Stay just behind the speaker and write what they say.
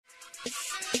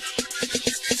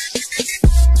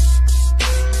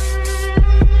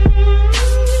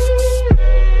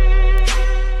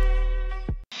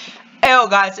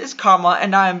guys, it's Karma,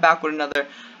 and I am back with another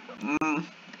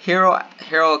Hero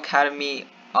Academy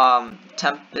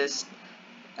Tempest,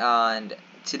 and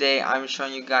today I'm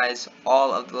showing you guys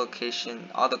all of the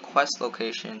all the quest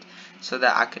locations, so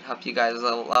that I can help you guys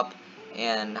level up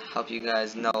and help you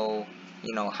guys know,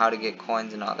 how to get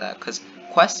coins and all that. Because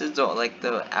quests is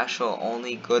the actual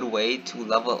only good way to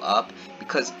level up,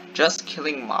 because just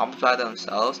killing mobs by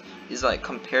themselves is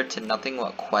compared to nothing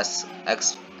what quest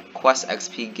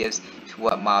XP gives to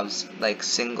what mobs,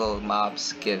 single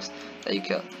mobs, gives that you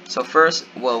kill. So first,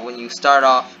 when you start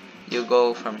off, you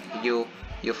go from you'll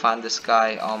find this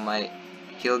guy, All Might.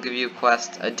 He'll give you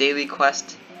a daily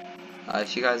quest.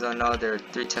 If you guys don't know, there are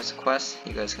 3 types of quests.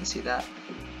 You guys can see that.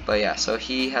 But yeah, so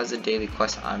he has a daily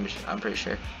quest. I'm pretty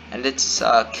sure, and it's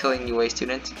killing UA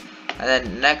students. And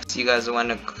then next, you guys want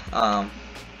to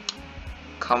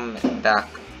come back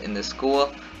in the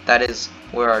school. That is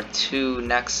where our 2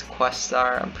 next quests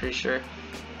are, I'm pretty sure.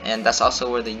 And that's also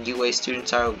where the UA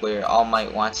students are, where All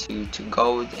Might wants you to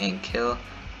go and kill.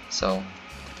 So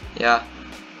yeah,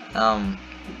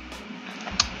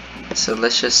 so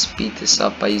let's just speed this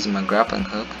up by using my grappling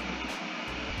hook.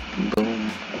 Boom.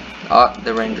 Oh,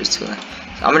 the ranger's too late.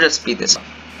 So I'm gonna just speed this up.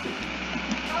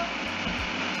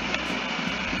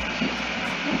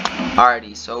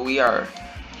 Alrighty, so we are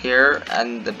here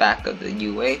in the back of the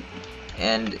UA.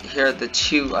 And here are the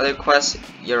 2 other quests,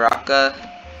 Uraka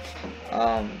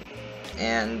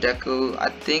and Deku. I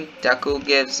think Deku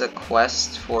gives a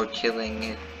quest for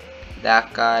killing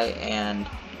that guy, and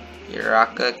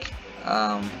Uraka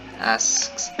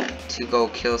asks to go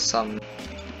kill some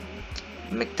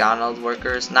McDonald's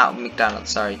workers. Not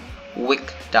McDonald's, sorry,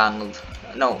 WickDonald.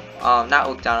 No, not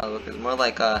WickDonald workers. More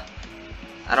like I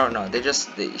don't know.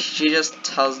 She just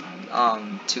tells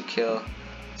to kill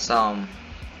some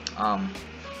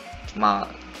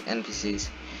NPCs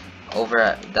over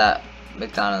at that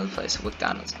McDonald's place,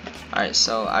 McDonald's. Alright,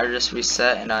 so I just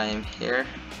reset and I am here.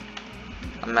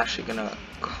 I'm actually gonna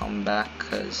come back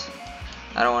because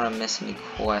I don't want to miss any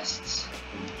quests.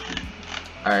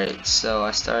 Alright, so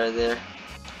I started there.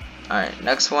 Alright,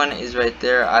 next one is right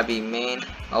there, IB main.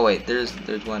 Oh wait, there's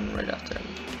one right after IB.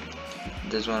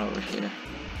 There's one over here.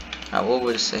 Alright, what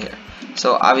would it say here?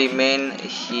 So IB main,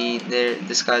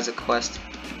 this guy's a quest.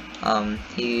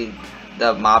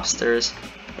 The mobsters,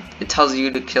 it tells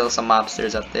you to kill some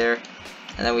mobsters up there.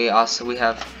 And then we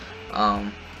have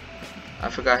I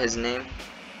forgot his name.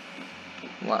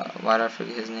 Why did I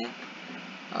forget his name?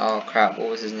 Oh crap, what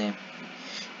was his name?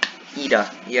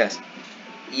 Ida. Yes,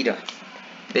 Ida.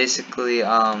 Basically,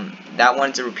 that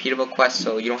one's a repeatable quest,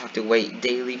 so you don't have to wait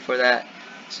daily for that,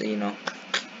 so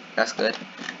that's good.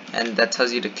 And that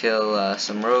tells you to kill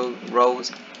some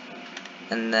rogues.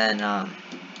 And then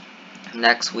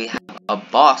next we have a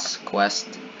boss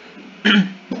quest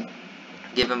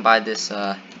given by this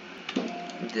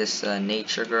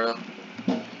nature girl,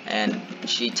 and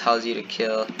she tells you to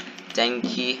kill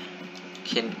Denki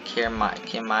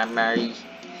Kimamari.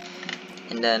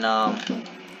 And then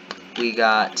we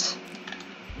got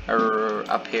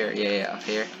up here, up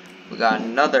here we got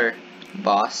another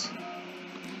boss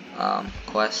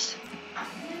quest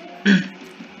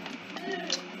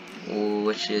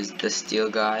which is the steel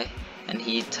guy, and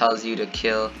he tells you to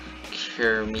kill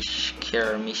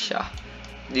Kiramisha.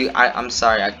 Dude, I'm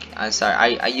sorry.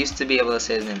 I used to be able to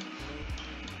say his name.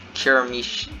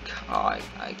 Kiramish. Oh,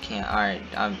 I can't. Alright,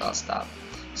 I'll stop.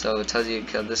 So it tells you to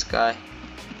kill this guy.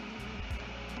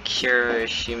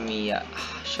 Kirishimiya.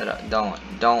 Shut up.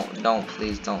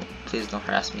 Please don't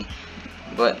harass me.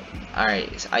 But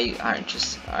alright,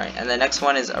 alright. And the next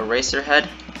one is Eraserhead.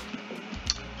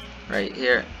 Right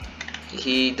here.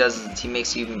 He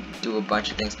makes you do a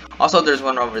bunch of things. Also, there's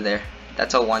one over there.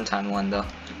 That's a one-time one though.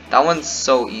 That one's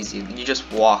so easy. You just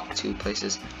walk to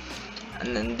places.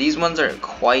 And then these ones are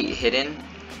quite hidden.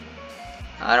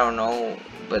 I don't know,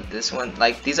 but this one,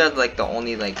 these are the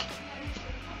only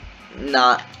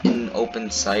not in open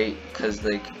sight, because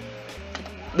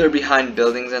they're behind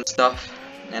buildings and stuff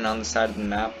and on the side of the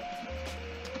map.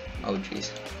 Oh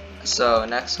jeez. So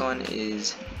next one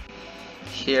is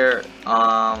here.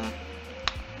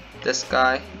 This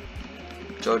guy,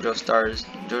 Jotaro's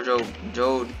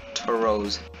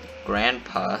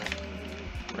grandpa,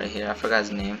 right here. I forgot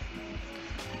his name.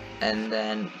 And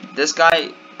then this guy,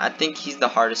 I think he's the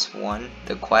hardest one,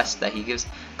 the quest that he gives,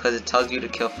 because it tells you to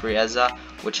kill Frieza,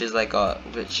 which is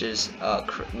a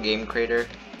game creator.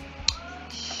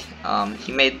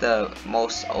 He made the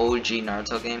most OG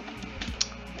Naruto game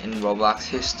in Roblox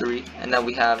history. And then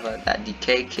we have that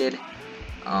DK kid.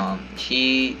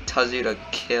 He tells you to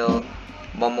kill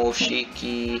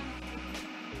Momoshiki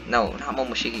no, not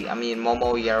Momoshiki, I mean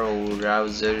Momo Yaro,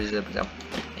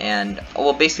 and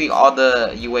well, basically all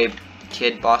the UA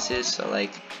kid bosses, so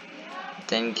like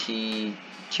Denki,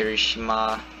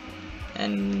 Kirishima,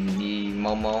 and the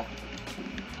Momo.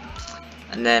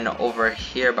 And then over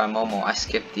here by Momo, I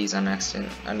skipped these on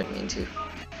accident. I didn't mean to.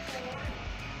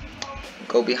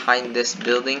 Go behind this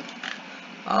building,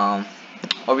 or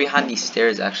behind these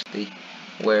stairs actually,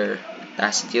 where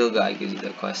that steel guy gives you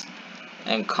the quest.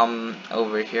 And come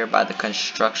over here by the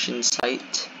construction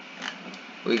site.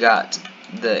 We got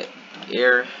the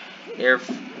airhead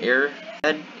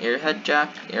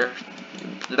jack.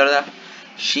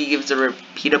 She gives a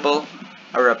repeatable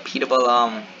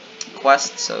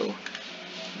quest, so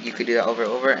you could do that over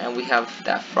and over. And we have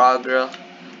that frog girl.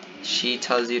 She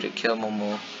tells you to kill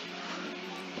Momo.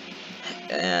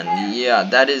 And yeah,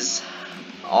 that is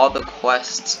all the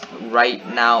quests right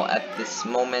now at this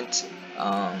moment.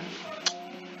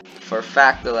 For a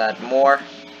fact, they'll add more.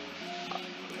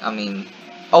 I mean,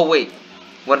 oh wait,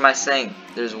 what am I saying?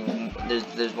 There's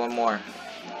one more.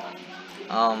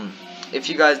 If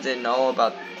you guys didn't know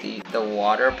about the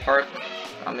water park,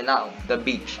 I mean not the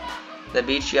beach. The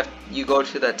beach, you go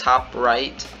to the top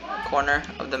right corner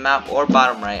of the map, or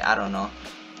bottom right, I don't know.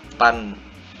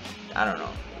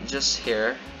 Just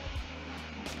here.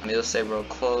 And it'll say road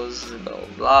closed, blah blah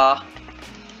blah.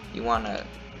 You wanna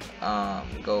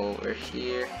go over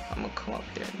here. I'm gonna come up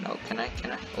here. No, can I?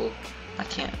 Oh, I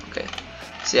can't. Okay.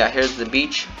 So yeah, here's the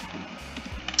beach.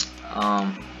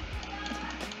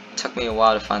 Took me a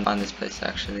while to find this place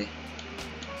actually.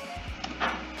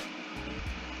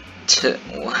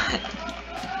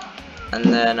 And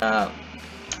then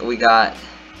we got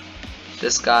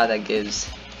this guy that gives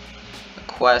a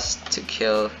quest to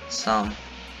kill some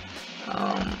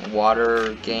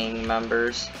water gang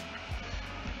members.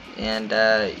 And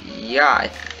yeah, I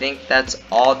think that's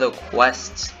all the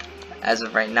quests as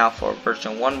of right now for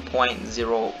version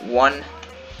 1.01.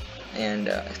 And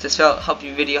if this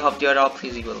video helped you at all,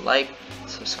 please leave a like,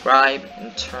 subscribe,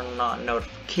 and turn on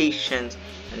notifications,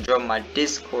 and join my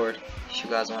Discord if you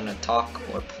guys want to talk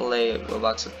or play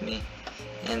Roblox with me,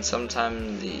 and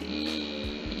sometimes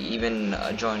even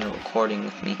join a recording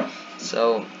with me.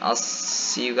 So I'll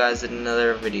see you guys in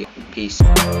another video. Peace.